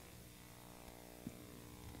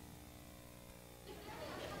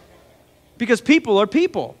 Because people are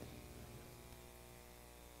people.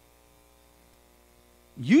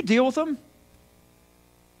 You deal with them.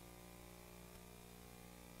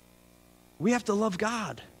 We have to love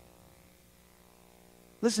God.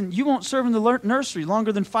 Listen, you won't serve in the nursery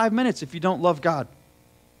longer than 5 minutes if you don't love God.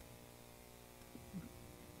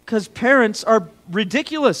 Because parents are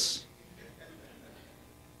ridiculous.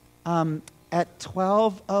 At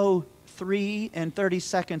 12:03 and 30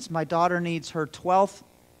 seconds, my daughter needs her 12th.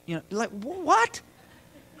 Like, what?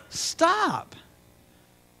 Stop.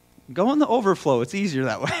 Go in the overflow. It's easier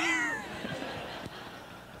that way.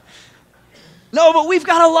 No, but we've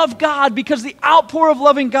got to love God because the outpour of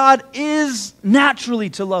loving God is naturally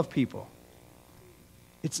to love people.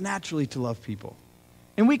 It's naturally to love people.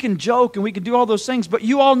 And we can joke and we can do all those things, but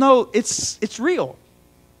you all know it's real.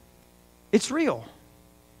 It's real.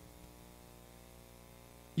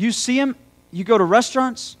 You see them, you go to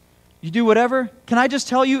restaurants, you do whatever. Can I just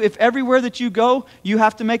tell you, if everywhere that you go, you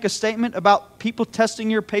have to make a statement about people testing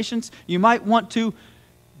your patience, you might want to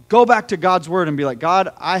go back to God's word and be like,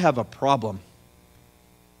 God, I have a problem.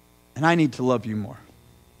 And I need to love you more.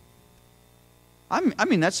 I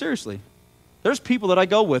mean that seriously. There's people that I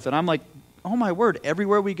go with and I'm like, oh my word,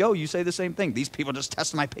 everywhere we go, you say the same thing. These people just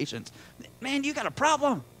test my patience. Man, you got a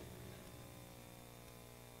problem.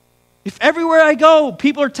 If everywhere I go,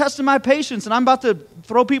 people are testing my patience and I'm about to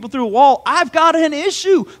throw people through a wall, I've got an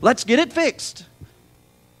issue. Let's get it fixed.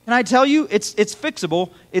 And I tell you, it's fixable.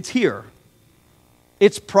 It's here.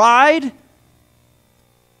 It's pride,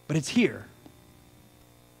 but it's here.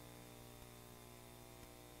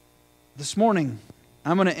 This morning,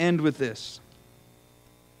 I'm going to end with this.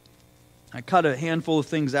 I cut a handful of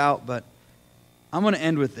things out, but I'm going to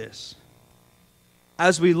end with this.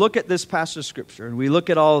 As we look at this passage of Scripture and we look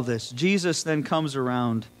at all of this, Jesus then comes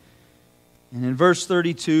around. And in verse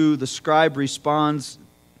 32, the scribe responds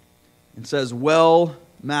and says, well,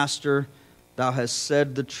 Master, thou hast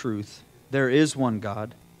said the truth. There is one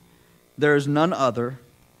God. There is none other.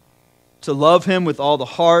 To love him with all the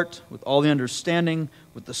heart, with all the understanding,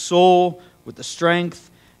 with the soul, with the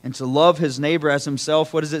strength, and to love his neighbor as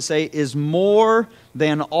himself, what does it say? Is more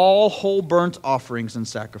than all whole burnt offerings and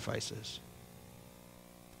sacrifices.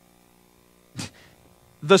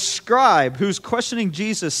 The scribe who's questioning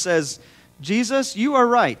Jesus says, Jesus, you are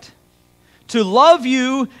right. To love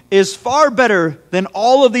you is far better than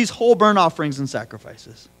all of these whole burnt offerings and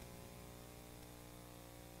sacrifices.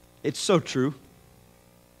 It's so true.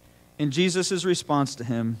 And Jesus' response to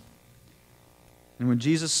him, and when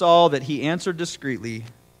Jesus saw that he answered discreetly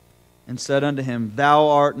and said unto him, thou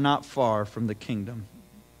art not far from the kingdom.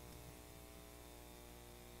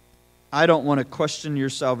 I don't want to question your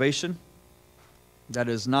salvation. That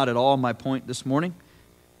is not at all my point this morning.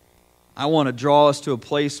 I want to draw us to a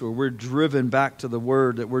place where we're driven back to the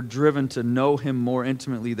Word, that we're driven to know Him more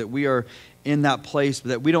intimately, that we are in that place,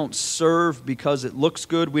 that we don't serve because it looks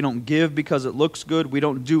good, we don't give because it looks good, we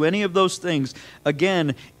don't do any of those things.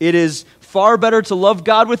 Again, it is far better to love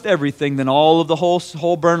God with everything than all of the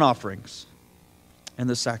whole burnt offerings and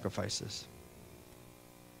the sacrifices.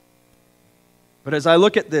 But as I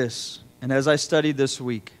look at this, and as I studied this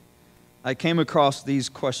week, I came across these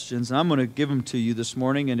questions, and I'm going to give them to you this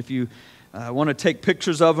morning. And if you want to take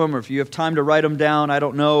pictures of them, or if you have time to write them down, I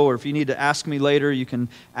don't know, or if you need to ask me later, you can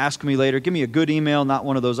ask me later. Give me a good email, not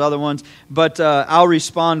one of those other ones, but I'll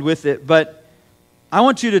respond with it. But I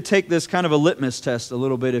want you to take this kind of a litmus test a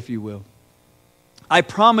little bit, if you will. I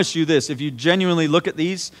promise you this, if you genuinely look at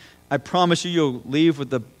these, I promise you'll leave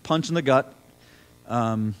with the punch in the gut,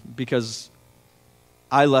 because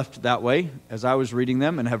I left that way as I was reading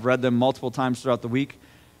them and have read them multiple times throughout the week.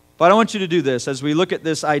 But I want you to do this. As we look at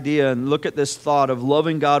this idea and look at this thought of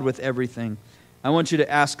loving God with everything, I want you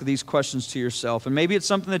to ask these questions to yourself. And maybe it's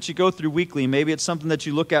something that you go through weekly. Maybe it's something that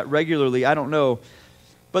you look at regularly. I don't know.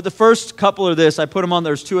 But the first couple are this. I put them on.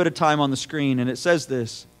 There's 2 at a time on the screen. And it says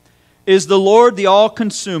this. Is the Lord the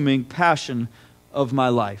all-consuming passion of my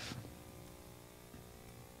life?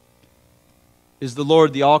 Is the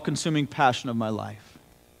Lord the all-consuming passion of my life?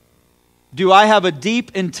 Do I have a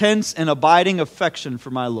deep, intense, and abiding affection for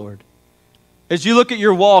my Lord? As you look at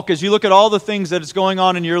your walk, as you look at all the things that is going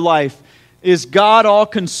on in your life, is God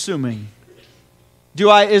all-consuming? Do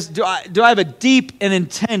I have a deep and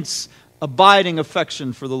intense abiding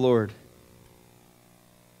affection for the Lord?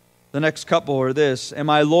 The next couple are this. Am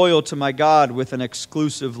I loyal to my God with an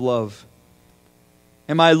exclusive love?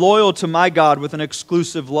 Am I loyal to my God with an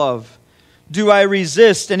exclusive love? Do I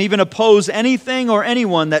resist and even oppose anything or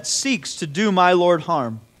anyone that seeks to do my Lord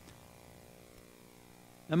harm?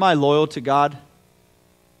 Am I loyal to God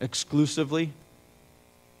exclusively?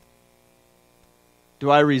 Do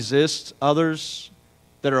I resist others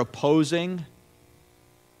that are opposing,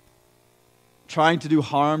 trying to do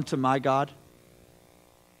harm to my God?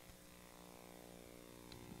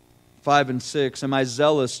 5 and 6, am I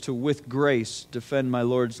zealous to, with grace, defend my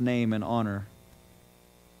Lord's name and honor?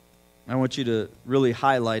 I want you to really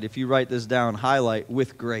highlight, if you write this down, highlight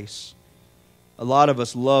with grace. A lot of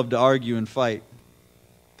us love to argue and fight.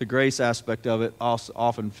 The grace aspect of it also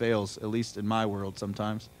often fails, at least in my world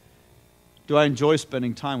sometimes. Do I enjoy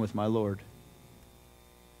spending time with my Lord?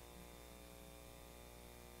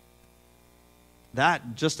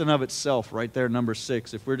 That, just in of itself, right there, number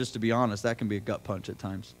 6, if we're just to be honest, that can be a gut punch at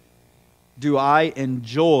times. Do I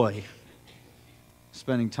enjoy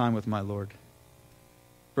spending time with my Lord?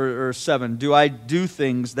 Or 7, do I do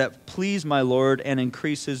things that please my Lord and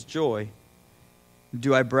increase His joy?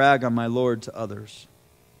 Do I brag on my Lord to others?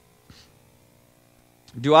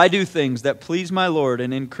 Do I do things that please my Lord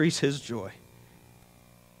and increase His joy?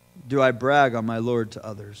 Do I brag on my Lord to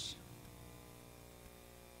others?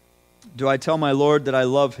 Do I tell my Lord that I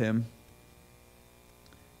love Him?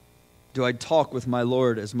 Do I talk with my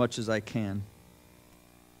Lord as much as I can?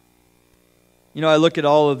 You know, I look at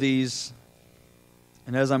all of these,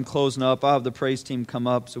 and as I'm closing up, I'll have the praise team come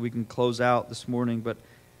up so we can close out this morning. But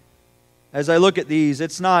as I look at these,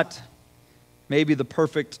 it's not maybe the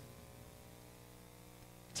perfect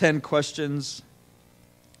 10 questions.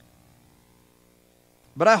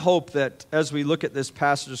 But I hope that as we look at this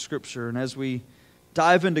passage of Scripture and as we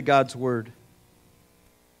dive into God's Word,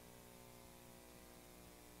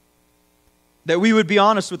 that we would be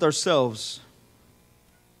honest with ourselves.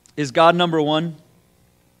 Is God number one?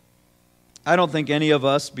 I don't think any of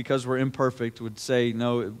us, because we're imperfect, would say,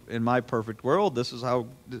 no, in my perfect world, this is how,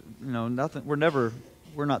 nothing, we're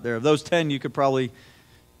not there. Of those 10, you could probably,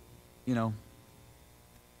 your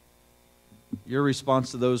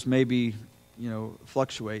response to those maybe,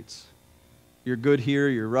 fluctuates. You're good here,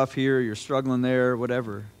 you're rough here, you're struggling there,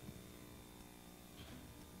 whatever.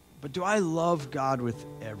 But do I love God with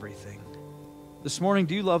everything? This morning,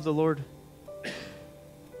 do you love the Lord?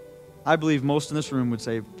 I believe most in this room would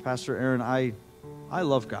say, Pastor Aaron, I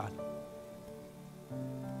love God.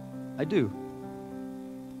 I do.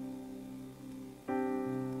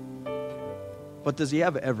 But does He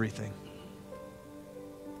have everything?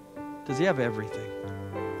 Does He have everything?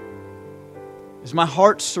 Is my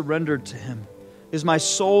heart surrendered to Him? Is my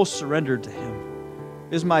soul surrendered to Him?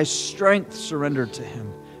 Is my strength surrendered to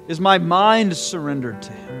Him? Is my mind surrendered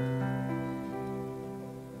to Him?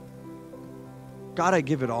 God, I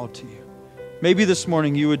give it all to you. Maybe this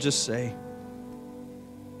morning you would just say,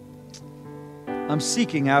 I'm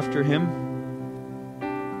seeking after Him.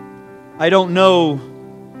 I don't know.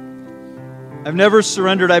 I've never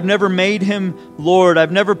surrendered. I've never made Him Lord.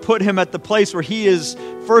 I've never put Him at the place where He is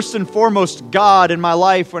first and foremost God in my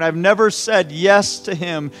life, when I've never said yes to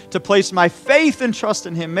Him, to place my faith and trust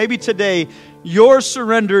in Him. Maybe today, your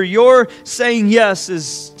surrender, your saying yes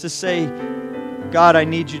is to say, God, I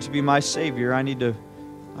need you to be my Savior. I need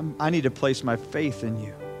to place my faith in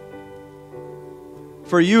you.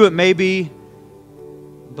 For you, it may be,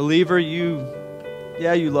 believer, you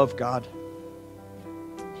love God.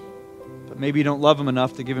 But maybe you don't love Him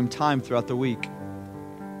enough to give Him time throughout the week.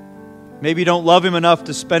 Maybe you don't love Him enough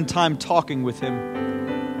to spend time talking with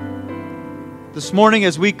Him. This morning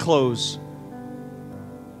as we close,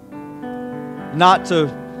 not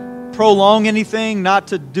to prolong anything, not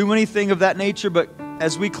to do anything of that nature, but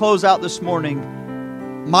as we close out this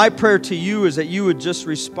morning, my prayer to you is that you would just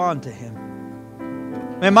respond to Him.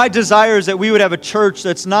 And my desire is that we would have a church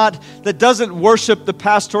that doesn't worship the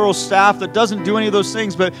pastoral staff, that doesn't do any of those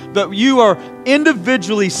things, but you are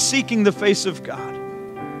individually seeking the face of God.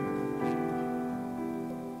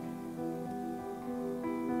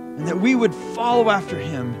 And that we would follow after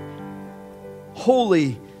Him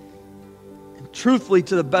wholly and truthfully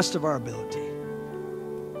to the best of our ability.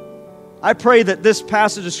 I pray that this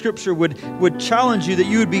passage of Scripture would challenge you, that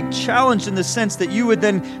you would be challenged in the sense that you would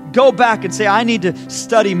then go back and say, I need to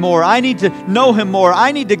study more. I need to know Him more.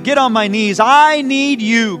 I need to get on my knees. I need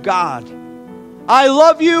you, God. I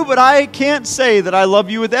love you, but I can't say that I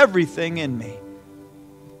love you with everything in me.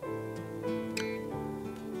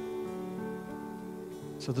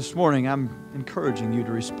 So this morning, I'm encouraging you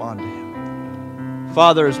to respond to Him.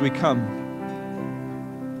 Father, as we come,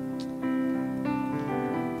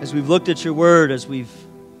 as we've looked at your word, as we've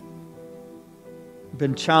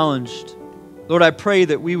been challenged, Lord, I pray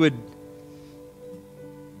that we would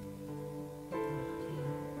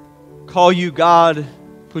call you God,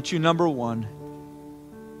 put you number one.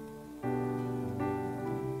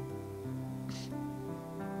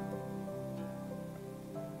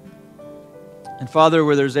 And Father,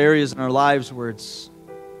 where there's areas in our lives where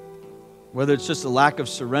whether it's just a lack of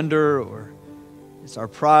surrender or it's our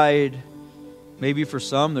pride, maybe for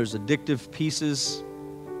some there's addictive pieces,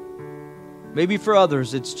 maybe for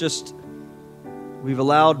others it's just we've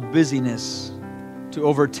allowed busyness to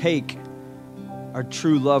overtake our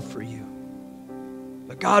true love for you.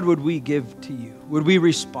 But God, would we give to you? Would we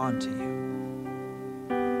respond to you?